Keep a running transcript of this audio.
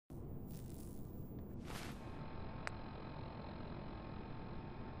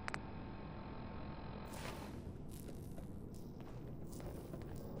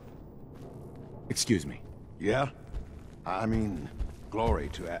Excuse me. Yeah? I mean, glory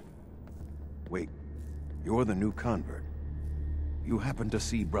to Wait, you're the new convert. You happen to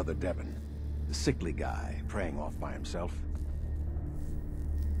see Brother Devin, the sickly guy praying off by himself?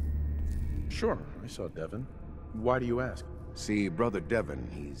 Sure, I saw Devin. Why do you ask? See, Brother Devin,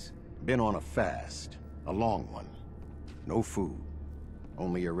 he's been on a fast, a long one. No food,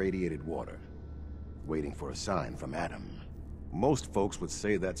 only irradiated water, waiting for a sign from Adam. Most folks would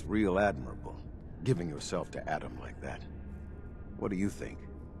say that's real admirable, giving yourself to Adam like that. What do you think?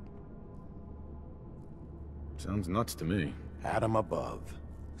 Sounds nuts to me. Adam above,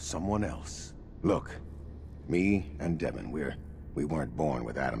 someone else. Look, me and Devin, we weren't born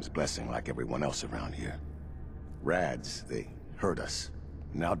with Adam's blessing like everyone else around here. Rads, they hurt us.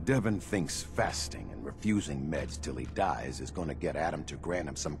 Now Devin thinks fasting and refusing meds till he dies is gonna get Adam to grant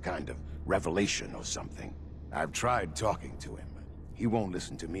him some kind of revelation or something. I've tried talking to him, but he won't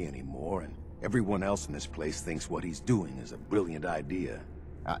listen to me anymore, and everyone else in this place thinks what he's doing is a brilliant idea.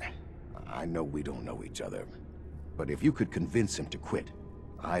 I know we don't know each other, but if you could convince him to quit,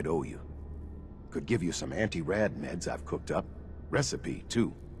 I'd owe you. Could give you some anti-rad meds I've cooked up. Recipe,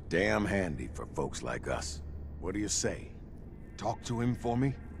 too. Damn handy for folks like us. What do you say? Talk to him for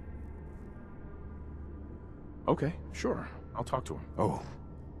me? Okay, sure. I'll talk to him. Oh,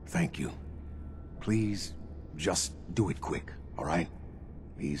 thank you. Please, just do it quick, all right?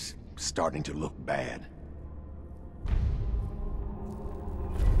 He's starting to look bad.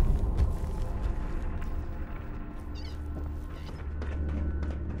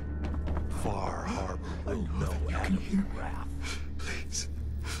 Far Harbor will know Adam's wrath. Please.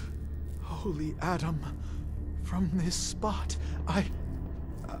 Holy Adam, from this spot,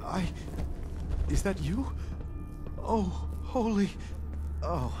 Is that you? Oh, holy...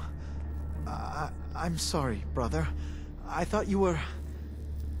 Oh. I'm sorry, brother. I thought you were...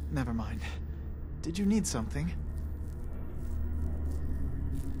 Never mind. Did you need something?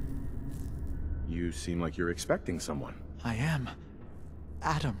 You seem like you're expecting someone. I am.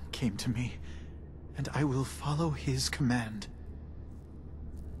 Adam came to me, and I will follow his command.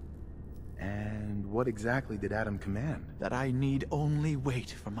 And what exactly did Adam command? That I need only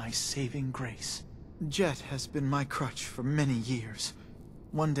wait for my saving grace. Jet has been my crutch for many years.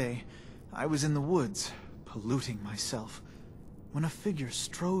 One day, I was in the woods, polluting myself, when a figure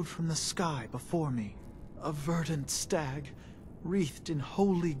strode from the sky before me. A verdant stag, wreathed in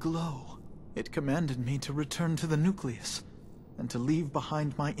holy glow. It commanded me to return to the nucleus, and to leave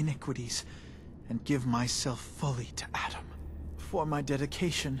behind my iniquities, and give myself fully to Adam. For my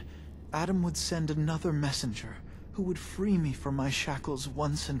dedication, Adam would send another messenger who would free me from my shackles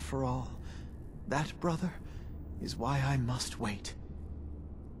once and for all. That, brother, is why I must wait.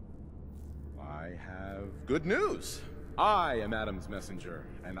 I have good news. I am Adam's messenger,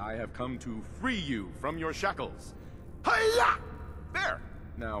 and I have come to free you from your shackles. Hiya! There!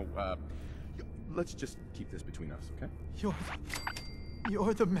 Now, let's just keep this between us, okay?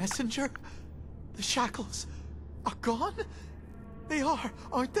 You're the messenger? The shackles are gone? They are,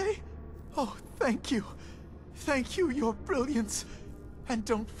 aren't they? Oh, thank you. Thank you, your brilliance. And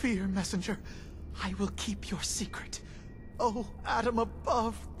don't fear, messenger. I will keep your secret. Oh, Adam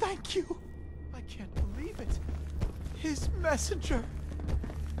above, thank you. I can't believe it. His messenger.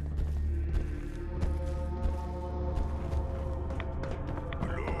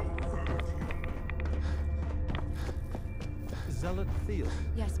 Zealot Thiel.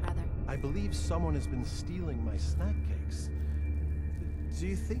 Yes, brother. I believe someone has been stealing my snack cakes. Do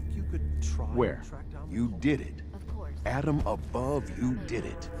you think you could try Where? and track down the You culprit? did it. Of course. Adam above, you did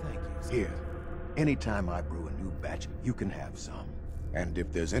it. Thank you. Here, anytime I brew a new batch, you can have some. And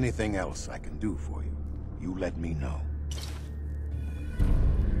if there's anything else I can do for you, you let me know.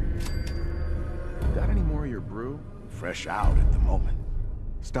 Got any more of your brew? Fresh out at the moment.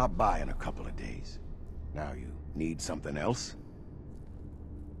 Stop by in a couple of days. Now you need something else?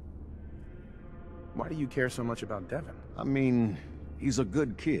 Why do you care so much about Devin? I mean, he's a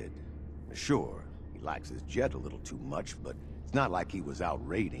good kid. Sure, he likes his jet a little too much, but it's not like he was out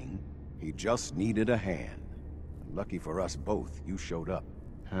raiding. He just needed a hand. Lucky for us both, you showed up.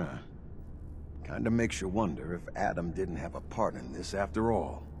 Huh. Kinda makes you wonder if Adam didn't have a part in this after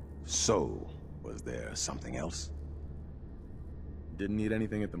all. So, was there something else? Didn't need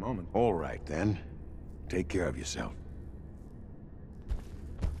anything at the moment. All right, then. Take care of yourself.